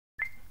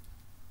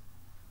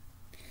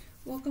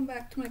Welcome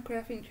back to my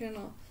crafting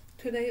channel.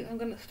 Today I'm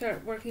going to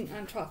start working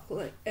on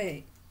chocolate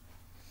A.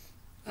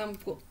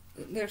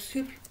 There's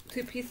two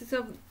pieces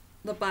of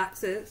the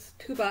boxes,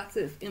 2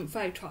 boxes and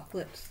 5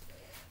 chocolates.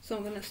 So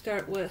I'm going to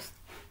start with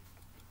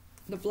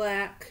the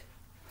black,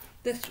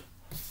 this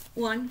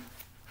one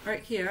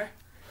right here,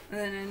 and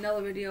then in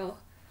another video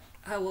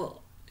I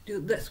will do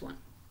this one.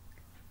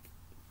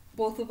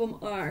 Both of them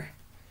are,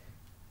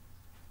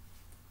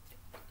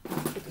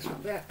 put this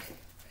one back,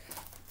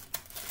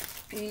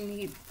 and you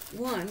need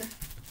one,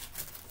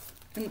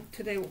 and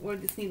today we'll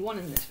just need one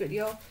in this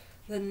video,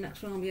 then the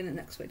next one will be in the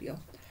next video.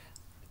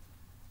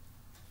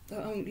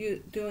 So I'm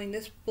doing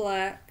this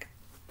black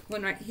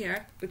one right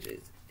here, which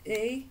is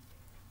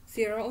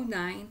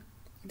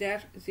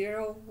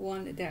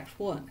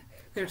A09-01-1.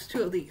 There's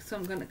 2 of these, so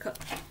I'm going to cut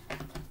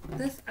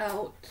this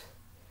out.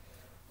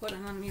 Hold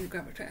on, I need to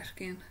grab a trash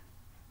can.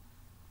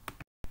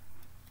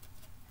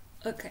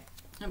 Okay,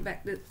 I'm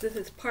back. This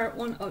is part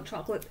 1 of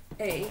chocolate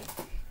A,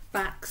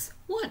 box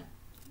 1.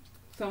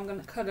 So I'm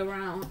going to cut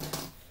around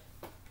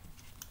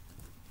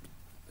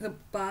the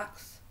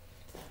box.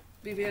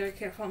 Be very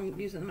careful. I'm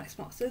using my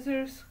small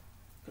scissors.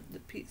 Put the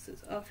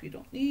pieces off you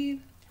don't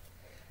need.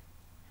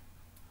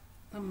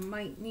 I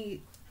might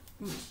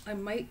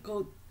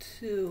go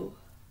to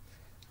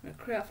a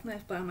craft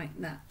knife, but I might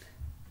not.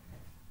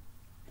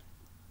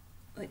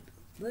 Like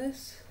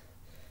this.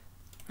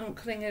 I'm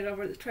cutting it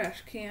over the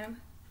trash can.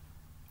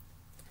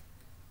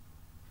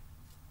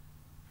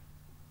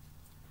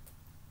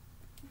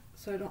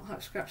 So I don't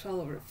have scraps all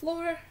over the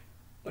floor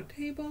or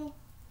table,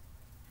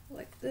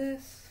 like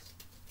this.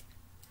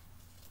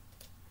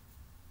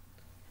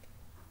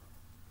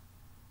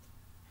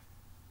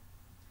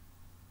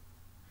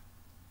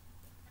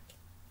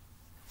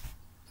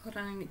 Hold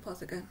on, I need to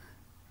pause again.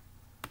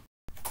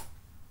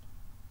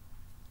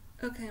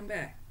 Okay, I'm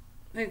back.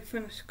 I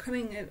finished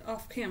cutting it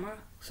off camera,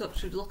 so it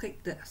should look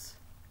like this.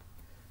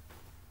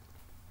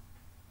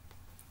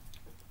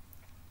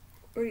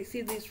 Where you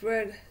see these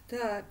red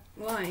dot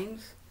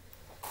lines,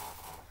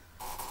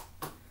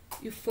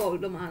 you fold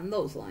them on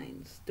those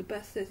lines the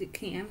best as you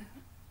can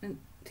and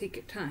take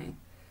your time.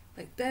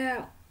 Like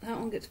that. That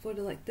one gets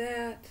folded like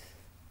that.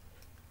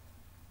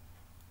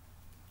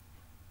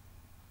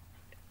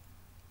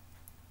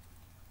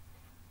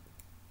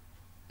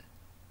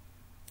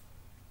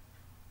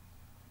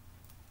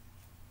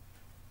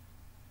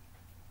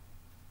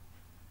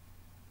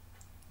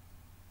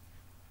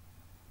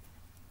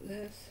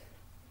 This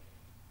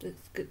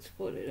gets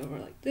folded over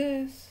like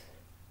this.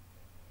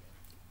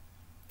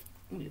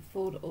 And you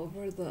fold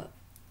over the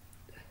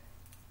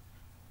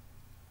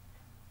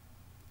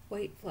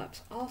white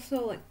flaps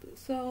also, like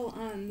so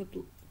on the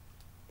blue.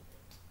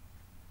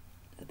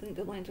 I think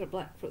the lines are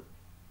black for,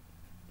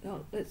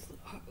 no, it's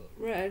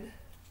red.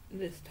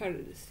 It's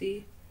harder to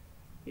see.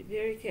 Be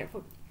very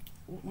careful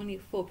when you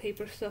fold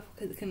paper stuff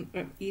because it can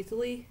rip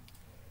easily.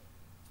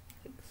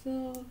 Like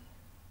so.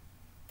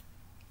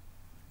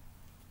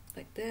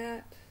 Like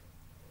that.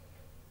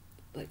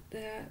 Like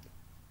that.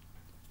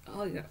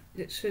 Oh yeah,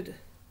 it should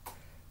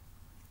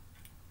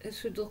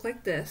look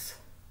like this,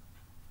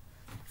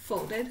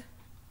 folded.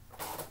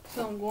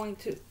 So I'm going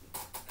to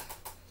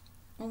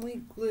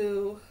only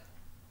glue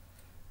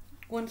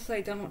one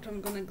side down, which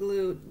I'm going to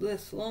glue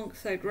this long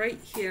side right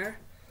here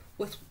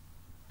with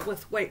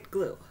white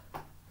glue.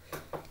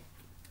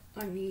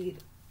 I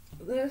need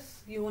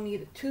this. You will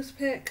need a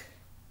toothpick.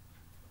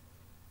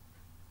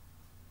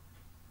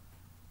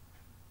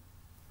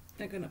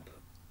 I'm going to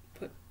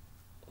put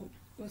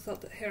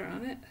without the hair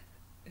on it,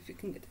 if you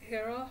can get the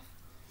hair off.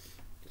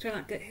 Try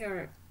not to get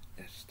hair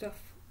or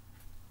stuff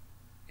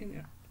in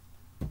your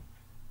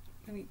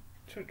any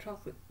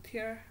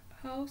chocolatier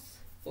house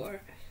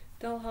or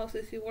doll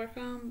houses you work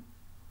on.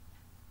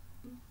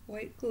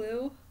 White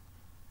glue,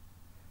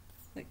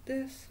 like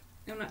this.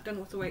 I'm not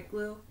done with the white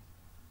glue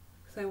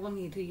because I will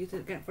need to use it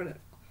again for the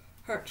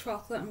heart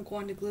chocolate. I'm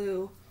going to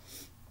glue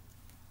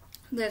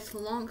this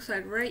long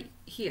side right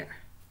here.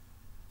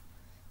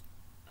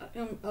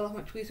 I'll have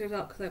my tweezers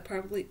out because I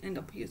probably end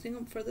up using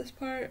them for this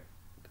part.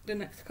 The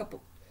next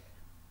couple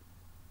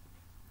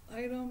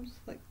items,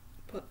 like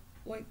put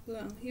white glue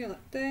on here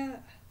like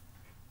that.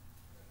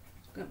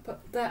 I'm gonna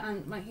put that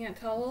on my hand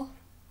towel,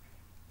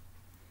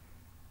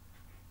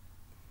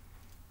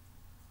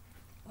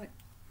 like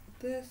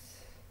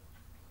this.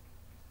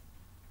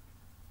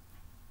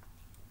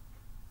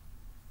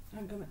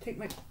 I'm gonna take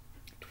my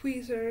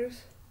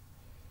tweezers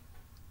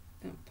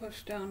and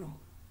push down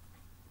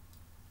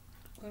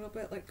a little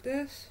bit like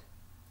this,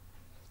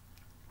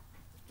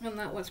 and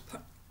that was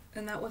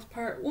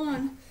part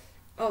 1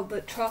 of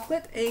the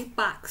chocolate A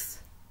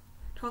box.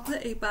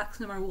 Chocolate A box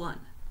number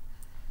 1.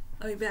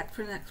 I'll be back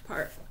for the next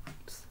part.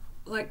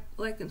 Like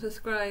and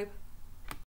subscribe.